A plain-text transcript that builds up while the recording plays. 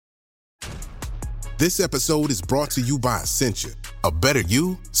This episode is brought to you by Essentia. A better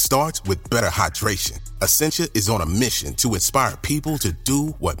you starts with better hydration. Essentia is on a mission to inspire people to do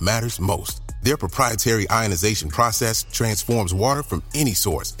what matters most. Their proprietary ionization process transforms water from any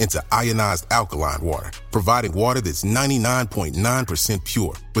source into ionized alkaline water, providing water that's 99.9%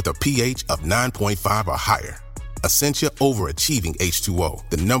 pure with a pH of 9.5 or higher. Essentia overachieving H2O,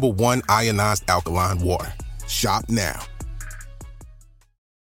 the #1 ionized alkaline water. Shop now.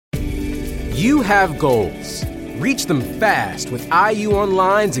 You have goals. Reach them fast with IU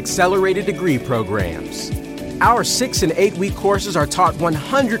Online's accelerated degree programs. Our 6- and 8-week courses are taught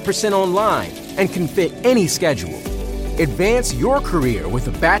 100% online and can fit any schedule. Advance your career with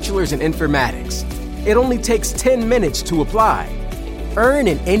a bachelor's in informatics. It only takes 10 minutes to apply. Earn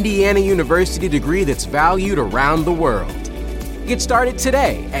an Indiana University degree that's valued around the world. Get started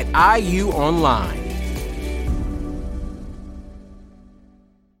today at IU Online.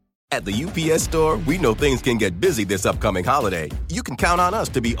 At the UPS Store, we know things can get busy this upcoming holiday. You can count on us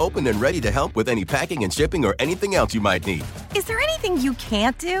to be open and ready to help with any packing and shipping or anything else you might need. Is there anything you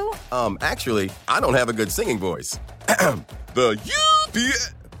can't do? Actually, I don't have a good singing voice. The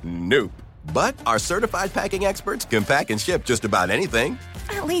UPS... Nope. But our certified packing experts can pack and ship just about anything.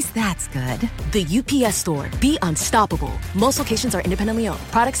 At least that's good. The UPS Store. Be unstoppable. Most locations are independently owned.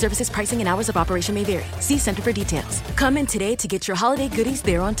 Product, services, pricing, and hours of operation may vary. See Center for details. Come in today to get your holiday goodies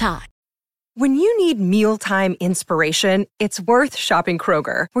there on time. When you need mealtime inspiration, it's worth shopping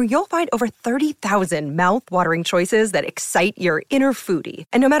Kroger, where you'll find over 30,000 mouth-watering choices that excite your inner foodie.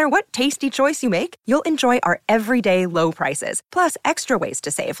 And no matter what tasty choice you make, you'll enjoy our everyday low prices, plus extra ways to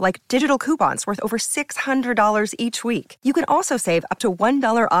save, like digital coupons worth over $600 each week. You can also save up to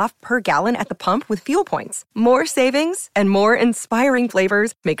 $1 off per gallon at the pump with fuel points. More savings and more inspiring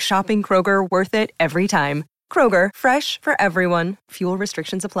flavors make shopping Kroger worth it every time. Kroger, fresh for everyone. Fuel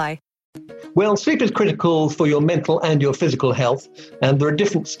restrictions apply. Well, sleep is critical for your mental and your physical health, and there are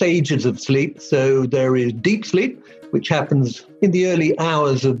different stages of sleep. So there is deep sleep, which happens in the early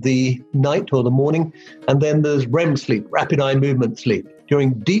hours of the night or the morning, and then there's REM sleep, rapid eye movement sleep.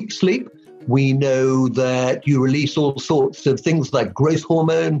 During deep sleep, we know that you release all sorts of things like growth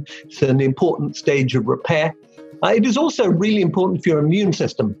hormone. It's an important stage of repair. It is also really important for your immune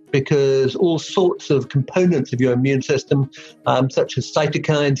system because all sorts of components of your immune system, such as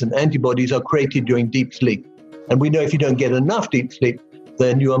cytokines and antibodies, are created during deep sleep. And we know if you don't get enough deep sleep,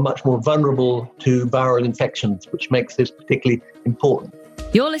 then you are much more vulnerable to viral infections, which makes this particularly important.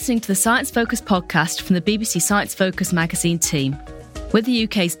 You're listening to the Science Focus podcast from the BBC Science Focus magazine team. We're the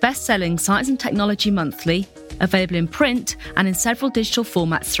UK's best-selling science and technology monthly, available in print and in several digital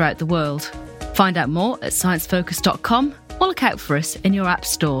formats throughout the world. Find out more at sciencefocus.com or look out for us in your app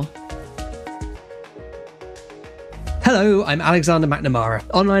store. Hello, I'm Alexander McNamara,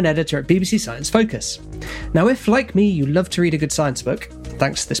 online editor at BBC Science Focus. Now, if, like me, you love to read a good science book,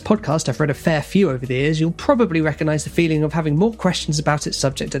 thanks to this podcast I've read a fair few over the years, you'll probably recognise the feeling of having more questions about its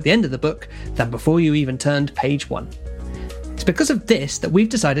subject at the end of the book than before you even turned page 1. It's because of this that we've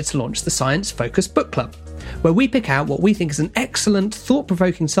decided to launch the Science Focus Book Club, where we pick out what we think is an excellent,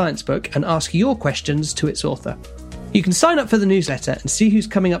 thought-provoking science book and ask your questions to its author. You can sign up for the newsletter and see who's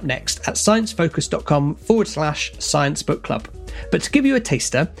coming up next at sciencefocus.com/Science Book Club. But to give you a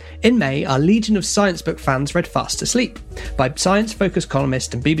taster, in May, our legion of science book fans read Fast Asleep by Science Focus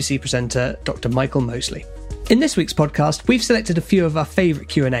columnist and BBC presenter Dr. Michael Mosley. In this week's podcast, we've selected a few of our favourite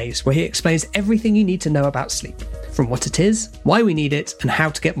Q&As where he explains everything you need to know about sleep, from what it is, why we need it, and how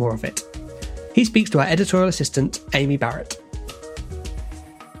to get more of it. He speaks to our editorial assistant, Amy Barrett.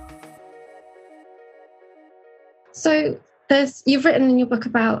 So you've written in your book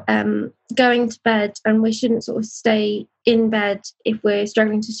about going to bed, and we shouldn't sort of stay in bed if we're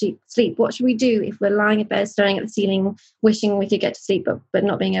struggling to sleep. What should we do if we're lying in bed, staring at the ceiling, wishing we could get to sleep, but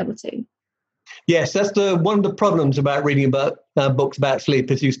not being able to? Yes, that's one of the problems about reading about books about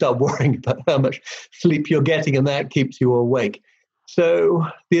sleep is you start worrying about how much sleep you're getting, and that keeps you awake. So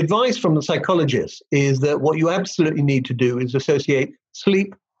the advice from the psychologist is that what you absolutely need to do is associate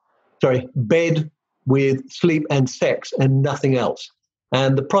bed with sleep and sex and nothing else.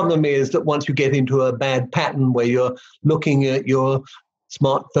 And the problem is that once you get into a bad pattern where you're looking at your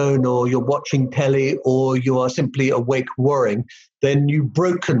smartphone or you're watching telly or you are simply awake worrying, then you've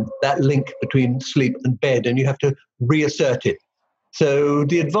broken that link between sleep and bed and you have to reassert it. So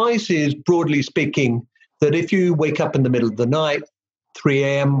the advice is, broadly speaking, that if you wake up in the middle of the night, 3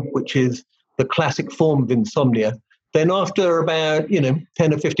 a.m., which is the classic form of insomnia, then after about 10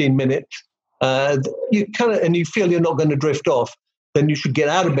 or 15 minutes, you feel you're not going to drift off, then you should get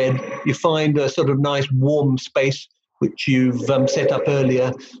out of bed. You find a sort of nice warm space which you've set up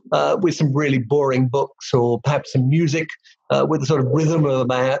earlier, with some really boring books or perhaps some music with a sort of rhythm of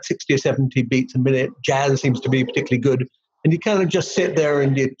about 60 or 70 beats a minute. Jazz seems to be particularly good. And you kind of just sit there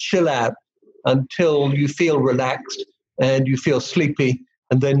and you chill out until you feel relaxed and you feel sleepy,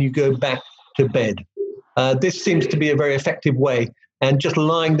 and then you go back to bed. This seems to be a very effective way. And just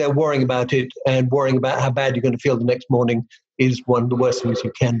lying there worrying about it and worrying about how bad you're going to feel the next morning is one of the worst things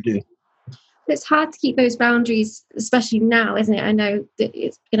you can do. It's hard to keep those boundaries, especially now, isn't it? I know that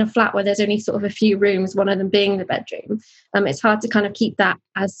it's in a flat where there's only sort of a few rooms, one of them being the bedroom. It's hard to kind of keep that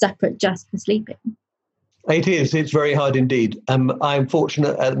as separate just for sleeping. It is. It's very hard indeed. I'm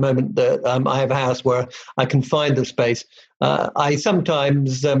fortunate at the moment that I have a house where I can find the space. I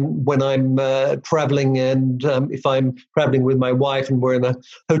sometimes, when I'm traveling and if I'm traveling with my wife and we're in a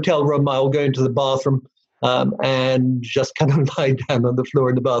hotel room, I'll go into the bathroom and just kind of lie down on the floor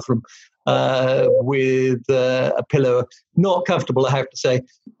in the bathroom with a pillow. Not comfortable, I have to say,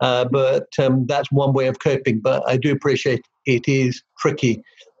 but that's one way of coping. But I do appreciate it is tricky,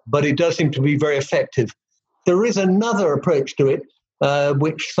 but it does seem to be very effective. There is another approach to it,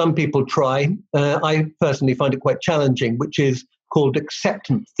 which some people try. I personally find it quite challenging, which is called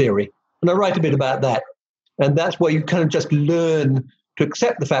acceptance theory. And I write a bit about that. And that's where you kind of just learn to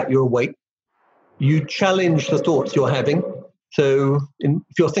accept the fact you're awake. You challenge the thoughts you're having. So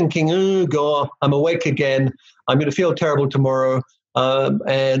if you're thinking, oh, God, I'm awake again, I'm going to feel terrible tomorrow,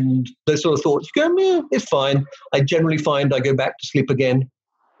 and those sort of thoughts, you go, yeah, it's fine. I generally find I go back to sleep again.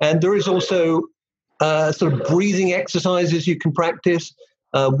 And there is also sort of breathing exercises you can practice.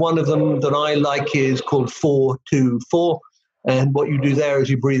 One of them that I like is called 4-2-4. And what you do there is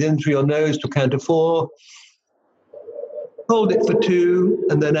you breathe in through your nose to count to 4, hold it for 2,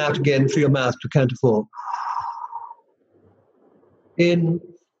 and then out again through your mouth to count to 4. In,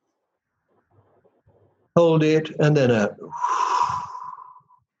 hold it, and then out.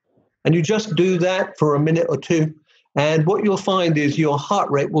 And you just do that for a minute or two. And what you'll find is your heart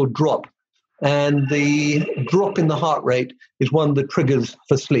rate will drop. And the drop in the heart rate is one of the triggers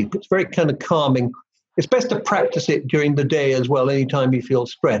for sleep. It's very kind of calming. It's best to practice it during the day as well, anytime you feel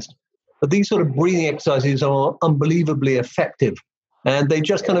stressed. But these sort of breathing exercises are unbelievably effective, and they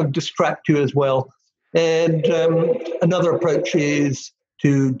just kind of distract you as well. And another approach is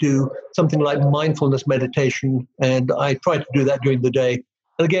to do something like mindfulness meditation, and I try to do that during the day.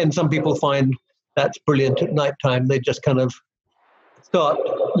 And again, some people find that's brilliant at nighttime. They just kind of start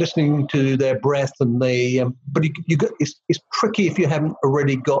listening to their breath, and they. But it's tricky if you haven't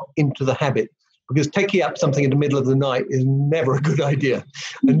already got into the habit, because taking up something in the middle of the night is never a good idea.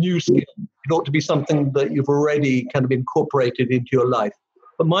 A new skill, it ought to be something that you've already kind of incorporated into your life.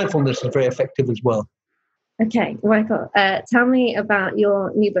 But mindfulness is very effective as well. Okay, Michael, tell me about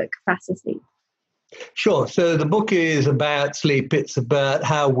your new book, Faster Sleep. Sure. So the book is about sleep. It's about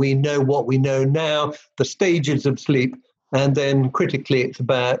how we know what we know now, the stages of sleep, and then critically, it's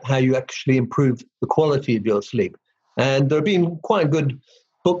about how you actually improve the quality of your sleep. And there have been quite good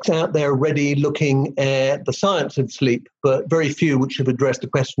books out there already looking at the science of sleep, but very few which have addressed the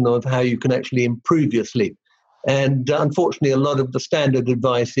question of how you can actually improve your sleep. And unfortunately, a lot of the standard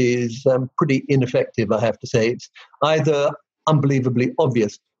advice is pretty ineffective, I have to say. It's either unbelievably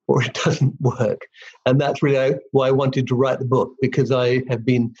obvious or it doesn't work. And that's really why I wanted to write the book, because I have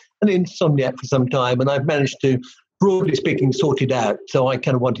been an insomniac for some time, and I've managed to, broadly speaking, sort it out. So I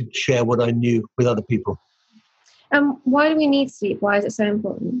kind of wanted to share what I knew with other people. Why do we need sleep? Why is it so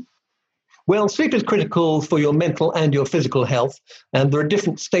important? Well, sleep is critical for your mental and your physical health, and there are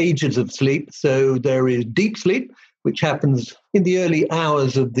different stages of sleep. So there is deep sleep, which happens in the early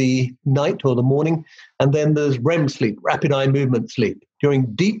hours of the night or the morning, and then there's REM sleep, rapid eye movement sleep.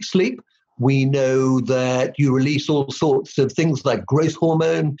 During deep sleep, we know that you release all sorts of things like growth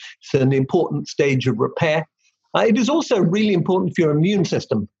hormone. It's an important stage of repair. It is also really important for your immune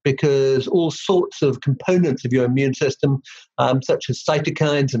system, because all sorts of components of your immune system, such as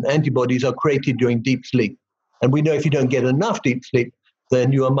cytokines and antibodies, are created during deep sleep. And we know if you don't get enough deep sleep,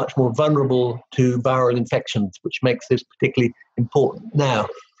 then you are much more vulnerable to viral infections, which makes this particularly important now.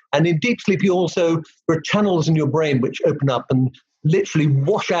 And in deep sleep, there are channels in your brain which open up and literally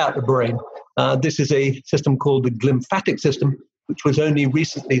wash out the brain. This is a system called the glymphatic system, which was only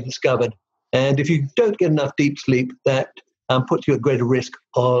recently discovered. And if you don't get enough deep sleep, that puts you at greater risk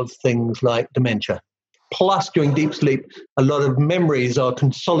of things like dementia. Plus, during deep sleep, a lot of memories are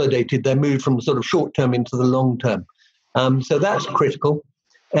consolidated. They're moved from sort of short-term into the long-term. So that's critical.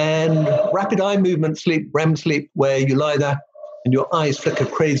 And rapid eye movement sleep, REM sleep, where you lie there and your eyes flicker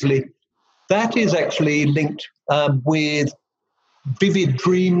crazily, that is actually linked with vivid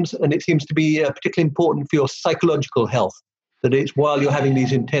dreams, and it seems to be particularly important for your psychological health, that it's while you're having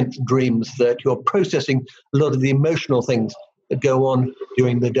these intense dreams that you're processing a lot of the emotional things that go on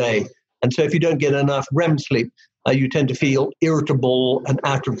during the day. And so if you don't get enough REM sleep, you tend to feel irritable and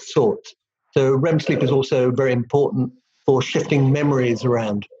out of sorts. So REM sleep is also very important for shifting memories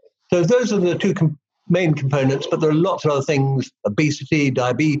around. So those are the two main components, but there are lots of other things, obesity,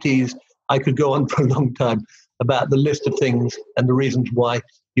 diabetes. I could go on for a long time about the list of things and the reasons why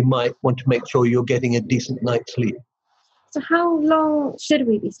you might want to make sure you're getting a decent night's sleep. So how long should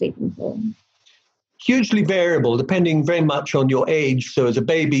we be sleeping for? Hugely variable, depending very much on your age. So as a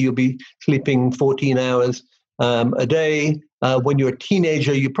baby, you'll be sleeping 14 hours a day. When you're a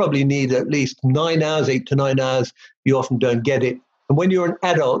teenager, you probably need at least 9 hours, 8 to 9 hours. You often don't get it. And when you're an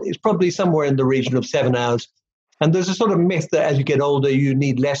adult, it's probably somewhere in the region of 7 hours. And there's a sort of myth that as you get older, you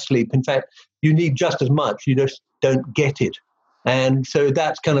need less sleep. In fact, you need just as much. You just don't get it. And so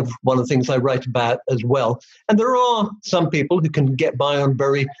that's kind of one of the things I write about as well. And there are some people who can get by on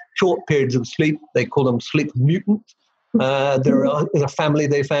very short periods of sleep. They call them sleep mutants. There is a family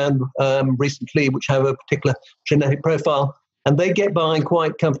they found recently which have a particular genetic profile, and they get by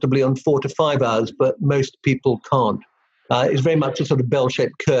quite comfortably on 4 to 5 hours, but most people can't. It's very much a sort of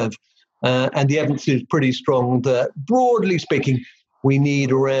bell-shaped curve. And the evidence is pretty strong that, broadly speaking, we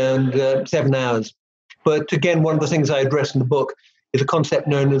need around 7 hours. But again, one of the things I address in the book is a concept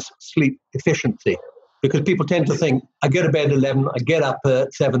known as sleep efficiency, because people tend to think, I go to bed at 11, I get up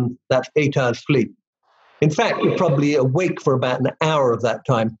at 7, that's 8 hours sleep. In fact, you're probably awake for about an hour of that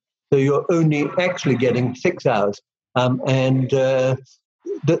time, so you're only actually getting 6 hours. The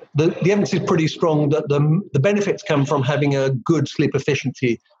evidence is pretty strong that the benefits come from having a good sleep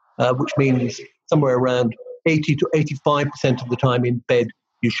efficiency, which means somewhere around 80 to 85% of the time in bed,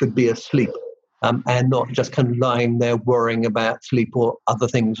 you should be asleep. And not just kind of lying there worrying about sleep or other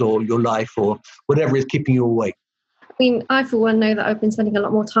things or your life or whatever is keeping you awake. I mean, I for one know that I've been spending a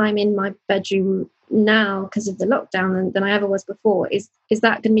lot more time in my bedroom now because of the lockdown than I ever was before. Is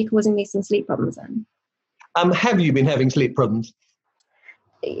that going to be causing me some sleep problems then? Have you been having sleep problems?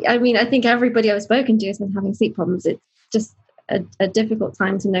 I mean, I think everybody I've spoken to has been having sleep problems. It's just a difficult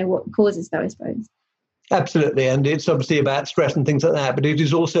time to know what causes them, I suppose. Absolutely. And it's obviously about stress and things like that, but it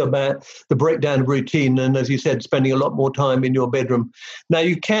is also about the breakdown of routine. And as you said, spending a lot more time in your bedroom. Now,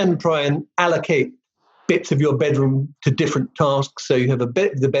 you can try and allocate bits of your bedroom to different tasks. So you have a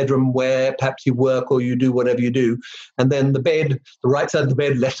bit of the bedroom where perhaps you work or you do whatever you do. And then the bed, the right side of the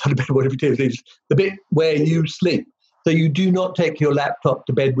bed, left side of the bed, whatever you do, is the bit where you sleep. So you do not take your laptop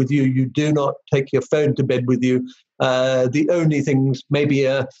to bed with you. You do not take your phone to bed with you. The only things, maybe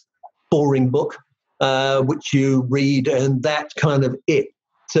a boring book, which you read, and that's kind of it.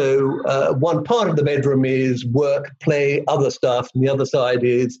 So one part of the bedroom is work, play, other stuff, and the other side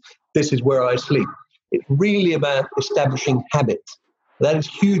is this is where I sleep. It's really about establishing habits. That is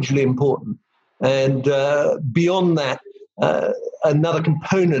hugely important. And beyond that, another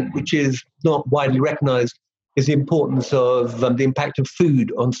component which is not widely recognized is the importance of the impact of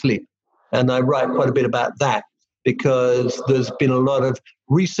food on sleep. And I write quite a bit about that because there's been a lot of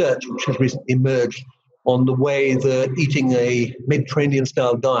research which has recently emerged on the way that eating a Mediterranean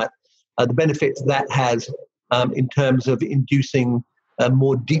style diet, the benefits that has in terms of inducing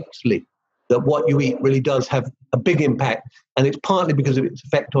more deep sleep, that what you eat really does have a big impact. And it's partly because of its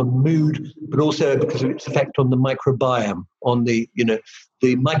effect on mood, but also because of its effect on the microbiome, on the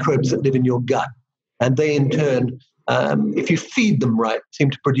microbes that live in your gut. And they in turn, if you feed them right,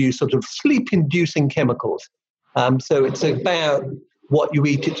 seem to produce sort of sleep-inducing chemicals. So it's about what you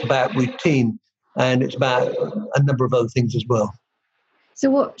eat, it's about routine, and it's about a number of other things as well.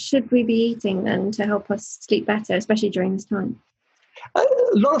 So what should we be eating then to help us sleep better, especially during this time? A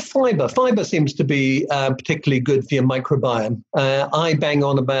lot of fibre. Fibre seems to be particularly good for your microbiome. I bang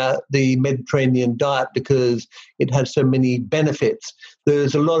on about the Mediterranean diet because it has so many benefits.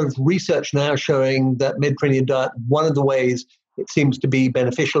 There's a lot of research now showing that Mediterranean diet, one of the ways it seems to be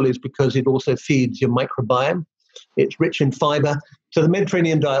beneficial is because it also feeds your microbiome. It's rich in fibre. So the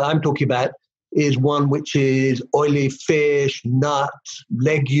Mediterranean diet I'm talking about is one which is oily fish, nuts,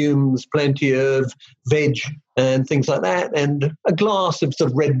 legumes, plenty of veg and things like that, and a glass of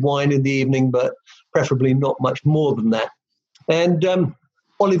sort of red wine in the evening, but preferably not much more than that. And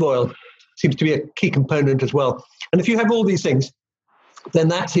olive oil seems to be a key component as well. And if you have all these things, then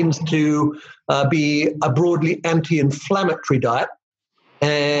that seems to be a broadly anti-inflammatory diet.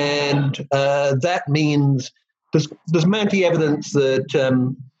 And that means there's mounting evidence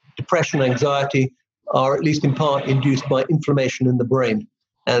that depression and anxiety are at least in part induced by inflammation in the brain.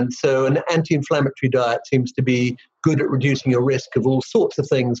 And so an anti-inflammatory diet seems to be good at reducing your risk of all sorts of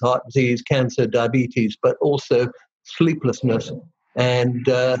things, heart disease, cancer, diabetes, but also sleeplessness. And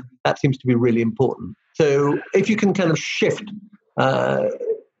that seems to be really important. So if you can kind of shift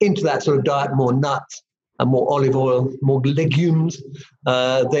into that sort of diet, more nuts and more olive oil, more legumes,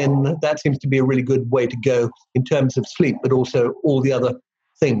 then that seems to be a really good way to go in terms of sleep, but also all the other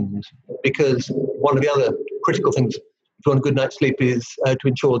things. Because one of the other critical things if you want a good night's sleep is to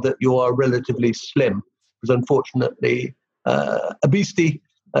ensure that you are relatively slim. Because unfortunately, obesity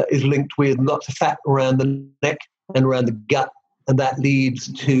is linked with lots of fat around the neck and around the gut. And that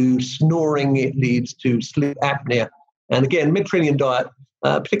leads to snoring, it leads to sleep apnea. And again, Mediterranean diet,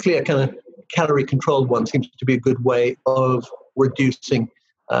 particularly a kind of calorie-controlled one, seems to be a good way of reducing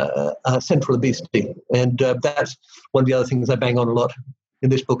central obesity. And that's one of the other things I bang on a lot in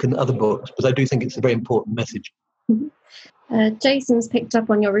this book and other books, because I do think it's a very important message. Jason's picked up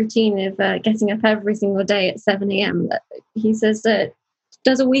on your routine of getting up every single day at 7 a.m. He says that,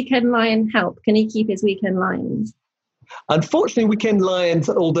 does a weekend lion help? Can he keep his weekend lions? Unfortunately, weekend lions,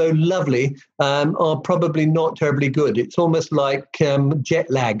 although lovely, are probably not terribly good. It's almost like jet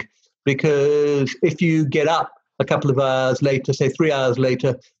lag, because if you get up a couple of hours later, say 3 hours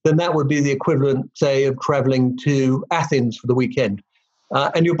later, then that would be the equivalent, say, of traveling to Athens for the weekend.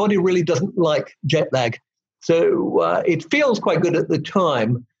 And your body really doesn't like jet lag. So it feels quite good at the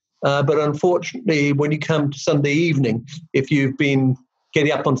time, but unfortunately, when you come to Sunday evening, if you've been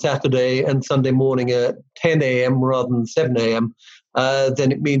getting up on Saturday and Sunday morning at 10 a.m. rather than 7 a.m.,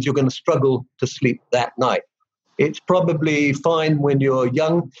 then it means you're going to struggle to sleep that night. It's probably fine when you're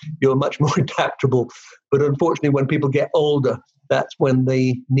young, you're much more adaptable, but unfortunately, when people get older, that's when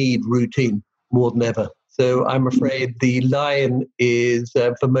they need routine more than ever. So I'm afraid the lion is,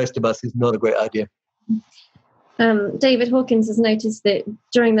 for most of us, is not a great idea. David Hawkins has noticed that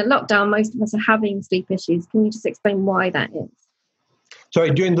during the lockdown, most of us are having sleep issues. Can you just explain why that is?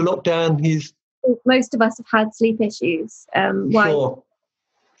 Sorry, during the lockdown, most of us have had sleep issues. Why? Sure.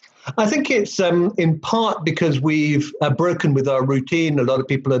 I think it's in part because we've broken with our routine. A lot of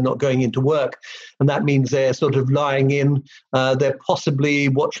people are not going into work, and that means they're sort of lying in. They're possibly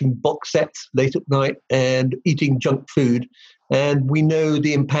watching box sets late at night and eating junk food. And we know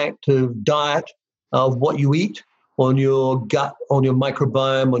the impact of diet, of what you eat, on your gut, on your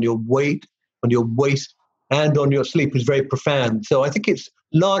microbiome, on your weight, on your waist, and on your sleep is very profound. So I think it's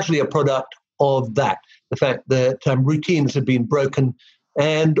largely a product of that, the fact that routines have been broken,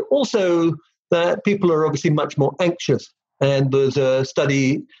 and also that people are obviously much more anxious. And there's a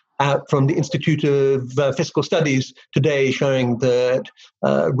study out from the Institute of Fiscal Studies today showing that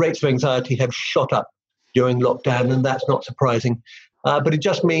rates of anxiety have shot up during lockdown, and that's not surprising. But it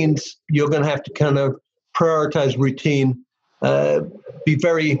just means you're going to have to kind of prioritize routine, be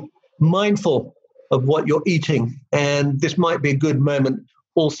very mindful of what you're eating. And this might be a good moment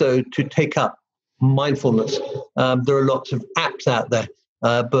also to take up mindfulness. There are lots of apps out there,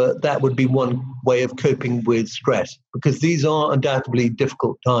 but that would be one way of coping with stress, because these are undoubtedly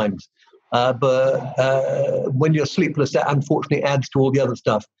difficult times. But when you're sleepless, that unfortunately adds to all the other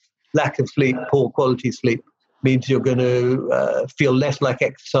stuff. Lack of sleep, poor quality sleep, means you're going to feel less like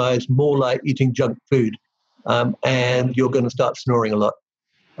exercise, more like eating junk food, and you're going to start snoring a lot.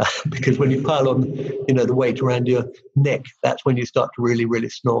 Because when you pile on, the weight around your neck, that's when you start to really, really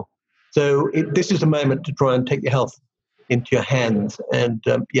snore. So this is a moment to try and take your health into your hands. And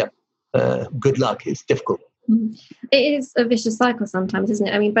good luck. It's difficult. It is a vicious cycle sometimes, isn't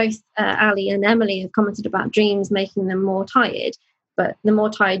it? I mean, both Ali and Emily have commented about dreams making them more tired. But the more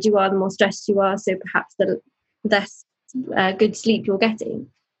tired you are, the more stressed you are. So perhaps the less good sleep you're getting.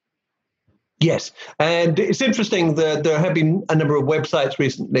 Yes. And it's interesting that there have been a number of websites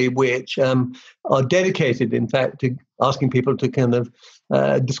recently which are dedicated, in fact, to asking people to kind of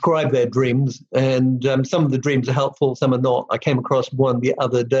describe their dreams. And some of the dreams are helpful, some are not. I came across one the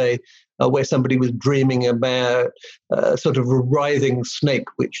other day where somebody was dreaming about sort of a writhing snake,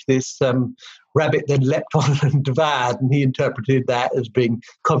 which this rabbit then leapt on and devoured, and he interpreted that as being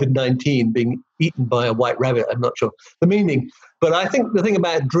COVID-19, being eaten by a white rabbit. I'm not sure the meaning. But I think the thing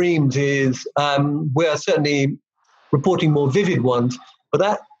about dreams is we're certainly reporting more vivid ones, but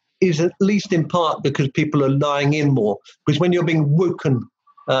that is at least in part because people are lying in more. Because when you're being woken,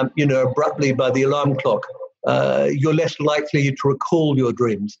 abruptly by the alarm clock, you're less likely to recall your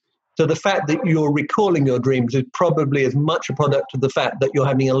dreams. So the fact that you're recalling your dreams is probably as much a product of the fact that you're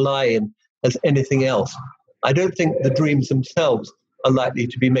having a lie-in as anything else. I don't think the dreams themselves are likely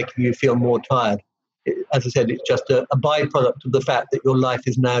to be making you feel more tired. As I said, it's just a byproduct of the fact that your life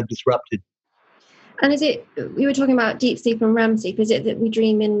is now disrupted. And is it, we were talking about deep sleep and REM sleep, is it that we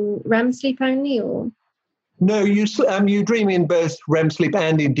dream in REM sleep only, or? No, you dream in both REM sleep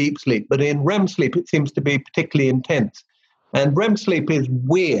and in deep sleep, but in REM sleep it seems to be particularly intense. And REM sleep is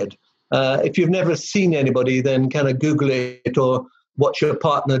weird. If you've never seen anybody, then kind of Google it or watch your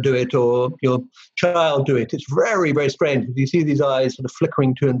partner do it or your child do it. It's very, very strange. You see these eyes sort of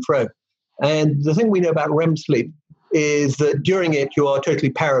flickering to and fro. And the thing we know about REM sleep is that during it you are totally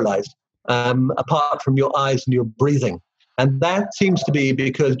paralyzed, apart from your eyes and your breathing. And that seems to be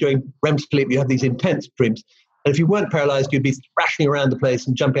because during REM sleep, you have these intense dreams. And if you weren't paralyzed, you'd be thrashing around the place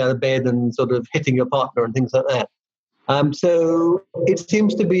and jumping out of bed and sort of hitting your partner and things like that. So it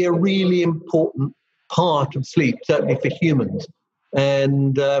seems to be a really important part of sleep, certainly for humans.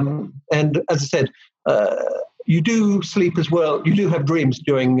 And as I said, you do sleep as well. You do have dreams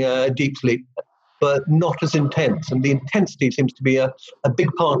during deep sleep, but not as intense. And the intensity seems to be a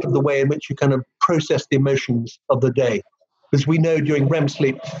big part of the way in which you kind of process the emotions of the day. Because we know during REM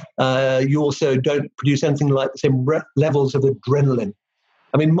sleep, you also don't produce anything like the same levels of adrenaline.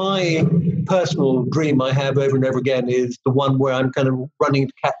 I mean, my personal dream I have over and over again is the one where I'm kind of running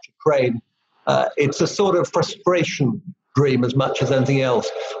to catch a train. It's a sort of frustration dream as much as anything else.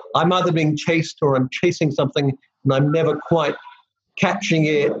 I'm either being chased or I'm chasing something and I'm never quite catching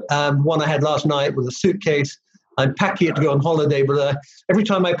it. One I had last night was a suitcase. I'm packing it to go on holiday, but every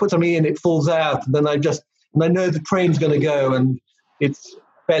time I put something in, it falls out. And then I know the train's going to go, and it's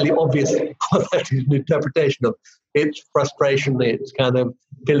fairly obvious what that is an interpretation of. It's frustration. It's kind of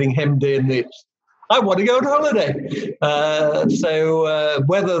feeling hemmed in. It's, I want to go on holiday. So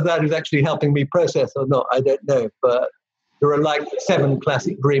whether that is actually helping me process or not, I don't know. But there are like 7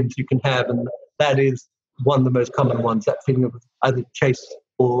 classic dreams you can have, and that is one of the most common ones, that feeling of either chase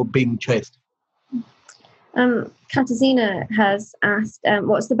or being chased. Katarzyna has asked,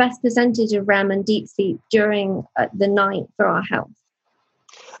 what's the best percentage of REM and deep sleep during the night for our health?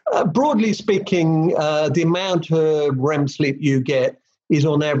 Broadly speaking, the amount of REM sleep you get is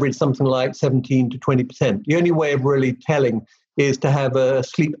on average something like 17 to 20%. The only way of really telling is to have a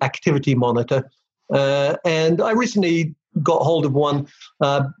sleep activity monitor. And I recently got hold of one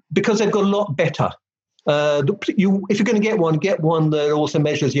because they've got a lot better. If you're going to get one that also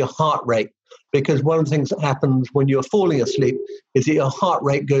measures your heart rate, because one of the things that happens when you're falling asleep is that your heart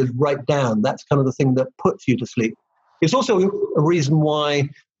rate goes right down. That's kind of the thing that puts you to sleep. It's also a reason why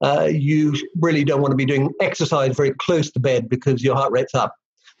you really don't want to be doing exercise very close to bed because your heart rate's up.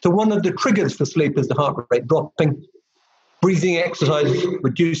 So one of the triggers for sleep is the heart rate dropping. Breathing exercises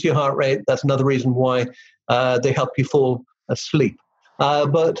reduce your heart rate. That's another reason why they help you fall asleep.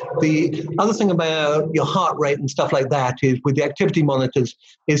 But the other thing about your heart rate and stuff like that is with the activity monitors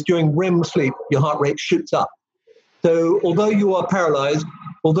is during REM sleep, your heart rate shoots up. So although you are paralyzed,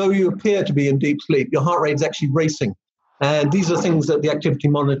 although you appear to be in deep sleep, your heart rate is actually racing. And these are things that the activity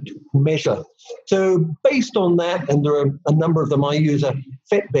monitor can measure. So based on that, and there are a number of them, I use a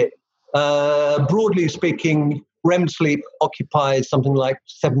Fitbit. Broadly speaking, REM sleep occupies something like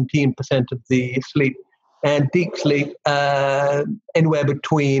 17% of the sleep, and deep sleep anywhere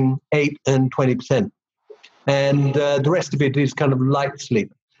between 8 and 20%. And the rest of it is kind of light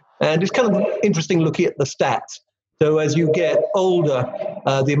sleep. And it's kind of interesting looking at the stats. So as you get older,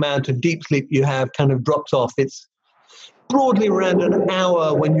 the amount of deep sleep you have kind of drops off. It's broadly around an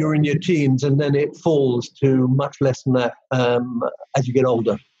hour when you're in your teens, and then it falls to much less than that as you get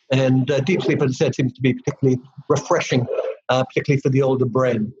older. And deep sleep, as I said, seems to be particularly refreshing, particularly for the older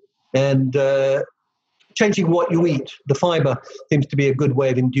brain. And changing what you eat, the fiber, seems to be a good way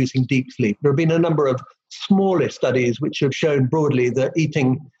of inducing deep sleep. There have been a number of smaller studies which have shown broadly that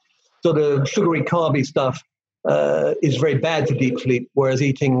eating sort of sugary, carby stuff is very bad for deep sleep, whereas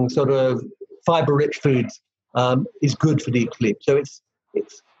eating sort of fiber-rich foods is good for deep sleep. So it's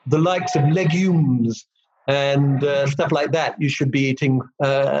the likes of legumes and stuff like that you should be eating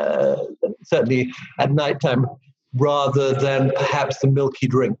certainly at nighttime rather than perhaps the milky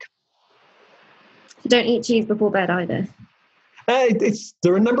drink. Don't eat cheese before bed either.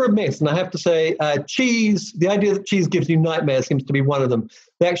 There are a number of myths, and I have to say cheese, the idea that cheese gives you nightmares seems to be one of them.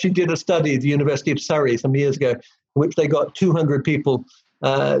 They actually did a study at the University of Surrey some years ago in which they got 200 people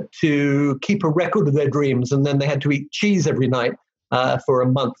to keep a record of their dreams, and then they had to eat cheese every night for a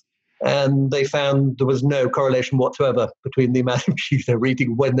month. And they found there was no correlation whatsoever between the amount of cheese they were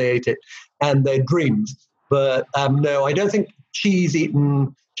eating when they ate it and their dreams. But no, I don't think cheese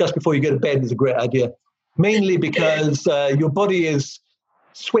eaten just before you go to bed is a great idea, mainly because your body is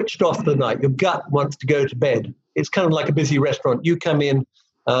switched off for the night. Your gut wants to go to bed. It's kind of like a busy restaurant. You come in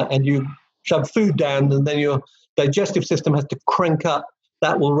and you shove food down, and then your digestive system has to crank up.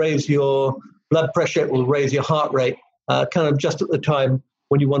 That will raise your blood pressure, it will raise your heart rate, kind of just at the time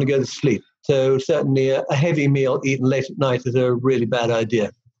when you want to go to sleep. So certainly a heavy meal eaten late at night is a really bad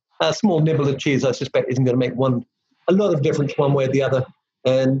idea. A small nibble of cheese, I suspect, isn't going to make a lot of difference one way or the other.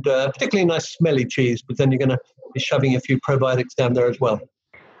 And particularly nice smelly cheese, but then you're going to be shoving a few probiotics down there as well.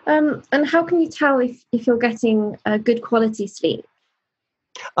 And how can you tell if you're getting a good quality sleep?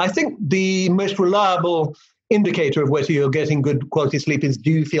 I think the most reliable indicator of whether you're getting good quality sleep is,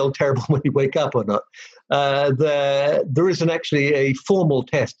 do you feel terrible when you wake up or not? There isn't actually a formal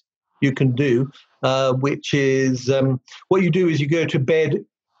test you can do, which is what you do is you go to bed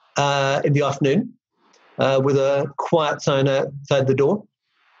in the afternoon with a quiet sign outside the door,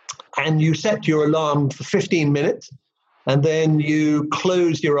 and you set your alarm for 15 minutes, and then you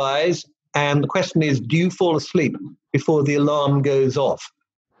close your eyes, and the question is, do you fall asleep before the alarm goes off?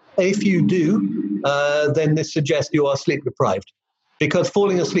 If you do, then this suggests you are sleep deprived, because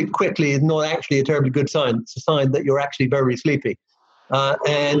falling asleep quickly is not actually a terribly good sign. It's a sign that you're actually very sleepy.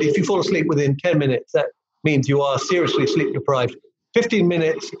 And if you fall asleep within 10 minutes, that means you are seriously sleep deprived. 15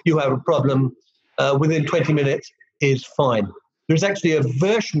 minutes, you have a problem. Within 20 minutes is fine. There's actually a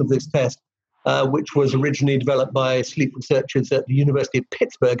version of this test which was originally developed by sleep researchers at the University of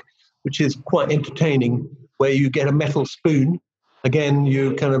Pittsburgh, which is quite entertaining, where you get a metal spoon. Again,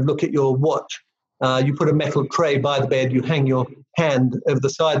 you kind of look at your watch. You put a metal tray by the bed. You hang your hand over the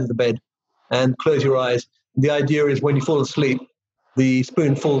side of the bed and close your eyes. The idea is when you fall asleep, the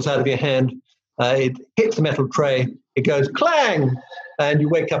spoon falls out of your hand. It hits the metal tray. It goes clang, and you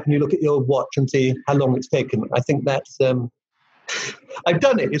wake up and you look at your watch and see how long it's taken. I think that's... I've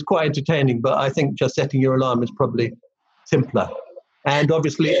done it. It's quite entertaining, but I think just setting your alarm is probably simpler. And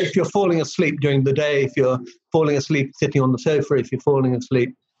obviously, if you're falling asleep during the day, if you're falling asleep sitting on the sofa, if you're falling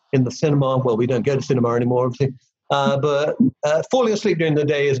asleep in the cinema, well, we don't go to cinema anymore, obviously, but falling asleep during the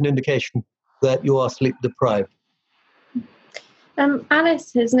day is an indication that you are sleep deprived.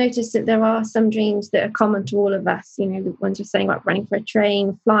 Alice has noticed that there are some dreams that are common to all of us, the ones you're saying about running for a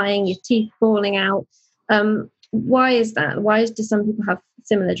train, flying, your teeth falling out. Why is that? Why do some people have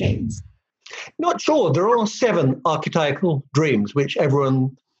similar dreams? Not sure. There are 7 archetypal dreams, which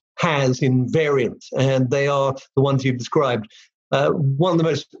everyone has in variants, and they are the ones you've described. One of the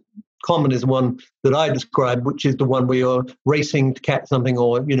most common is the one that I described, which is the one where you're racing to catch something,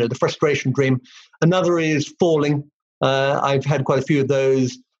 or, the frustration dream. Another is falling. I've had quite a few of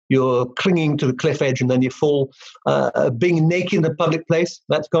those. You're clinging to the cliff edge and then you fall. Being naked in a public place,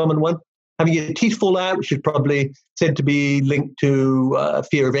 that's a common one. Having your teeth fall out, which is probably said to be linked to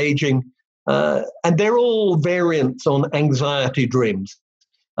fear of aging. And they're all variants on anxiety dreams.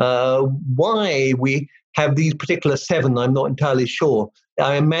 Why we have these particular 7, I'm not entirely sure.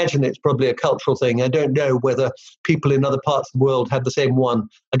 I imagine it's probably a cultural thing. I don't know whether people in other parts of the world have the same one.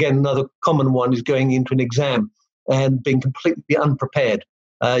 Again, another common one is going into an exam and being completely unprepared.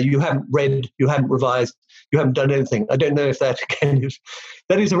 You haven't read, you haven't revised, you haven't done anything. I don't know if that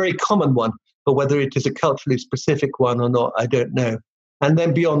is a very common one, but whether it is a culturally specific one or not, I don't know. And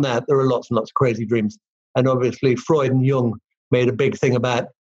then beyond that, there are lots and lots of crazy dreams. And obviously Freud and Jung made a big thing about,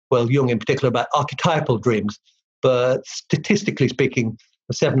 Jung in particular, about archetypal dreams. But statistically speaking,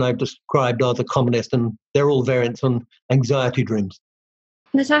 the 7 I've described are the commonest, and they're all variants on anxiety dreams.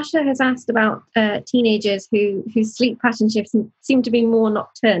 Natasha has asked about teenagers whose sleep pattern shifts seem to be more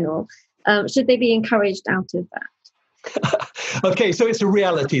nocturnal. Should they be encouraged out of that? Okay, so it's a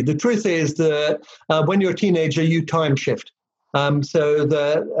reality. The truth is that when you're a teenager, you time shift.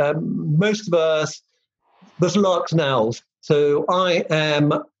 So most of us, there's larks and owls. So I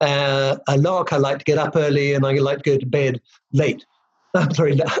am a lark. I like to get up early and I like to go to bed late.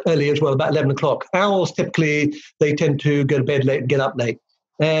 Early as well, about 11 o'clock. Owls, typically, they tend to go to bed late and get up late.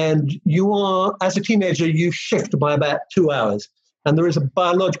 And you are, as a teenager, you shift by about 2 hours. And there is a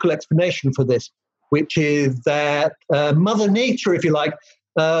biological explanation for this, which is that Mother Nature, if you like,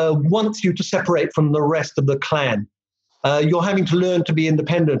 wants you to separate from the rest of the clan. You're having to learn to be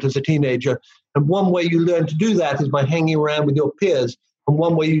independent as a teenager. And one way you learn to do that is by hanging around with your peers. And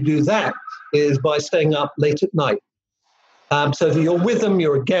one way you do that is by staying up late at night. So that you're with them,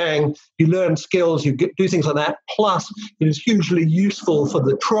 you're a gang, you learn skills, you do things like that. Plus, it is hugely useful for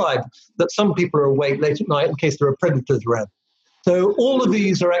the tribe that some people are awake late at night in case there are predators around. So all of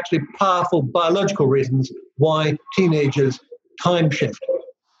these are actually powerful biological reasons why teenagers time shift.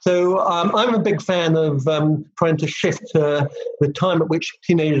 So I'm a big fan of trying to shift the time at which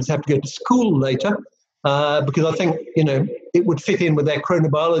teenagers have to go to school later, because I think, it would fit in with their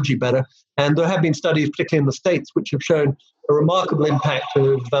chronobiology better. And there have been studies, particularly in the States, which have shown a remarkable impact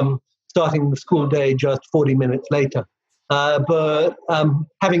of starting the school day just 40 minutes later. But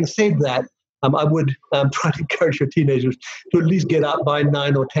having said that, I would try to encourage your teenagers to at least get up by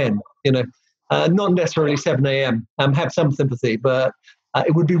 9 or 10, not necessarily 7 a.m. Have some sympathy, but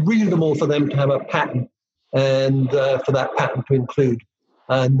it would be reasonable for them to have a pattern and for that pattern to include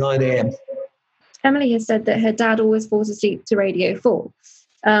 9 a.m. Emily has said that her dad always falls asleep to Radio 4.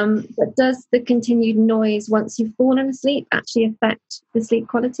 But does the continued noise once you've fallen asleep actually affect the sleep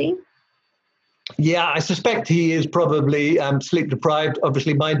quality? Yeah, I suspect he is probably sleep deprived.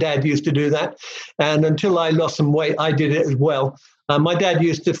 Obviously, my dad used to do that. And until I lost some weight, I did it as well. My dad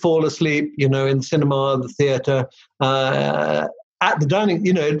used to fall asleep, in the cinema, the theatre, at the dining,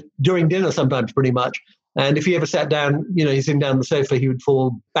 during dinner sometimes pretty much. And if he ever sat down, he's sitting down on the sofa, he would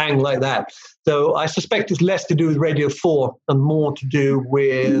fall bang like that. So I suspect it's less to do with Radio 4 and more to do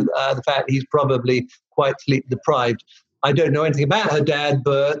with the fact he's probably quite sleep deprived. I don't know anything about her dad,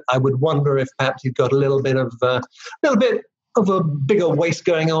 but I would wonder if perhaps he's got a little bit of a bigger waist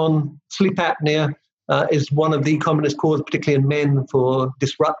going on. Sleep apnea is one of the commonest causes, particularly in men, for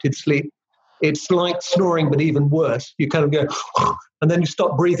disrupted sleep. It's like snoring, but even worse. You kind of go, and then you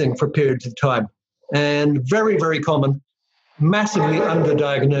stop breathing for periods of time. And very, very common, massively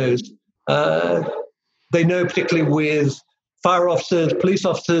underdiagnosed. They know, particularly with fire officers, police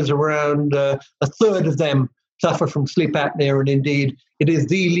officers, around a third of them suffer from sleep apnea, and indeed it is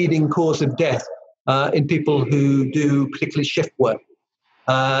the leading cause of death in people who do particularly shift work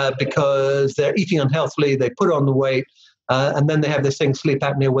because they're eating unhealthily, they put on the weight, and then they have this thing, sleep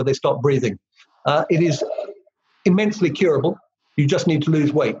apnea, where they stop breathing. It is immensely curable. You just need to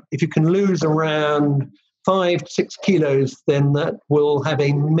lose weight. If you can lose around 5 to 6 kilos, then that will have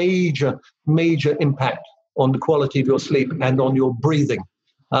a major, major impact on the quality of your sleep and on your breathing.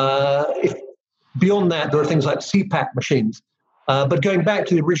 Beyond that, there are things like CPAP machines. But going back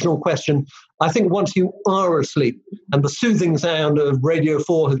to the original question, I think once you are asleep and the soothing sound of Radio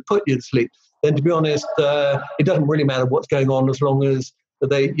 4 has put you to sleep, then to be honest, it doesn't really matter what's going on as long as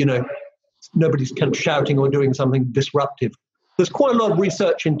nobody's kind of shouting or doing something disruptive. There's quite a lot of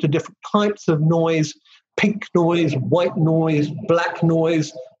research into different types of noise, pink noise, white noise, black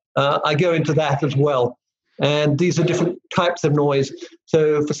noise. I go into that as well. And these are different types of noise.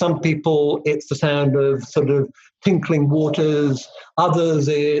 So for some people, it's the sound of sort of tinkling waters. Others,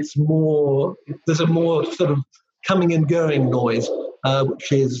 there's a more sort of coming and going noise,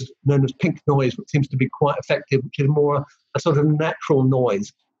 which is known as pink noise, which seems to be quite effective, which is more a sort of natural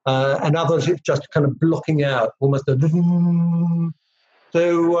noise. And others, it's just kind of blocking out, almost a...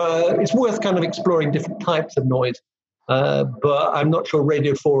 So it's worth kind of exploring different types of noise. But I'm not sure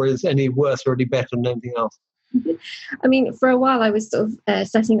Radio 4 is any worse or any better than anything else. I mean, for a while I was sort of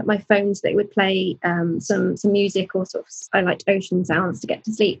setting up my phone so that it would play some music or sort of, I liked ocean sounds to get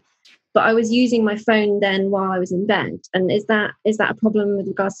to sleep. But I was using my phone then while I was in bed. And is that a problem with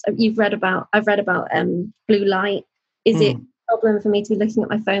regards? I've read about blue light. Is it a problem for me to be looking at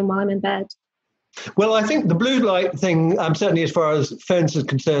my phone while I'm in bed? Well, I think the blue light thing, certainly as far as phones is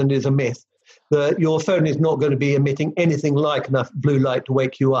concerned, is a myth. That your phone is not going to be emitting anything like enough blue light to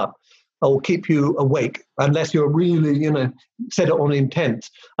wake you up or keep you awake unless you're really, set it on intense.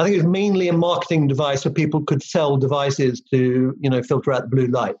 I think it's mainly a marketing device so people could sell devices to, filter out the blue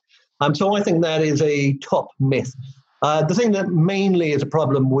light. So I think that is a top myth. The thing that mainly is a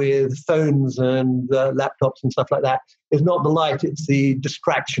problem with phones and laptops and stuff like that is not the light, it's the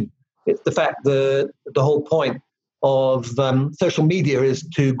distraction. It's the fact that the whole point of social media is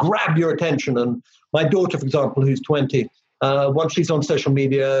to grab your attention. And my daughter, for example, who's 20, once she's on social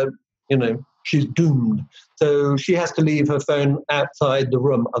media, she's doomed. So she has to leave her phone outside the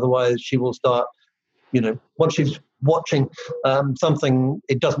room. Otherwise, she will start, once she's watching something,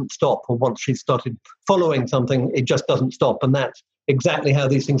 it doesn't stop. Or once she's started following something, it just doesn't stop. And that's exactly how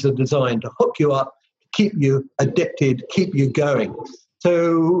these things are designed, to hook you up, keep you addicted, keep you going.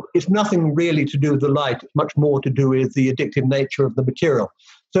 So it's nothing really to do with the light. It's much more to do with the addictive nature of the material.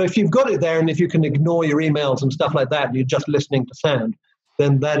 So if you've got it there and if you can ignore your emails and stuff like that and you're just listening to sound,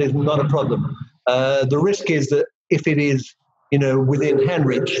 then that is not a problem. The risk is that if it is, within hand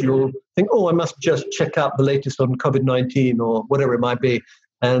reach, you'll think, I must just check out the latest on COVID-19 or whatever it might be.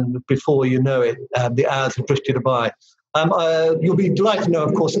 And before you know it, the hours have drifted by. You'll be delighted to know,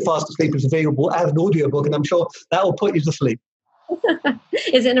 of course, that Fast Asleep is available as an audiobook, and I'm sure that will put you to sleep.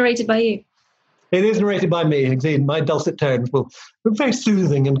 Is it narrated by you? It is narrated by me, indeed. My dulcet tones will be very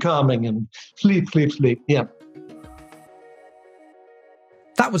soothing and calming and sleep, yeah.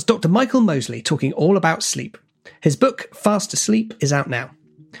 That was Dr. Michael Mosley talking all about sleep. His book, Fast Asleep, is out now.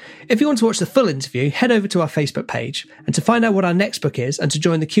 If you want to watch the full interview, head over to our Facebook page, and to find out what our next book is and to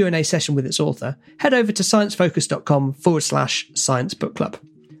join the Q&A session with its author, head over to sciencefocus.com/Science Book Club.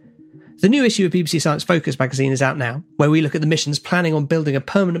 The new issue of BBC Science Focus magazine is out now, where we look at the missions planning on building a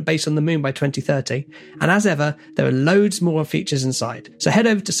permanent base on the moon by 2030. And as ever, there are loads more features inside. So head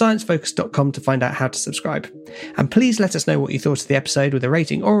over to sciencefocus.com to find out how to subscribe. And please let us know what you thought of the episode with a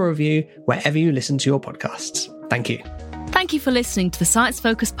rating or a review wherever you listen to your podcasts. Thank you. Thank you for listening to the Science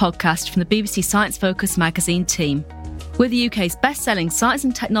Focus podcast from the BBC Science Focus magazine team. We're the UK's best-selling science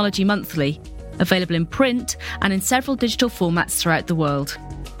and technology monthly, available in print and in several digital formats throughout the world.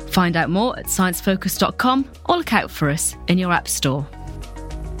 Find out more at sciencefocus.com or look out for us in your app store.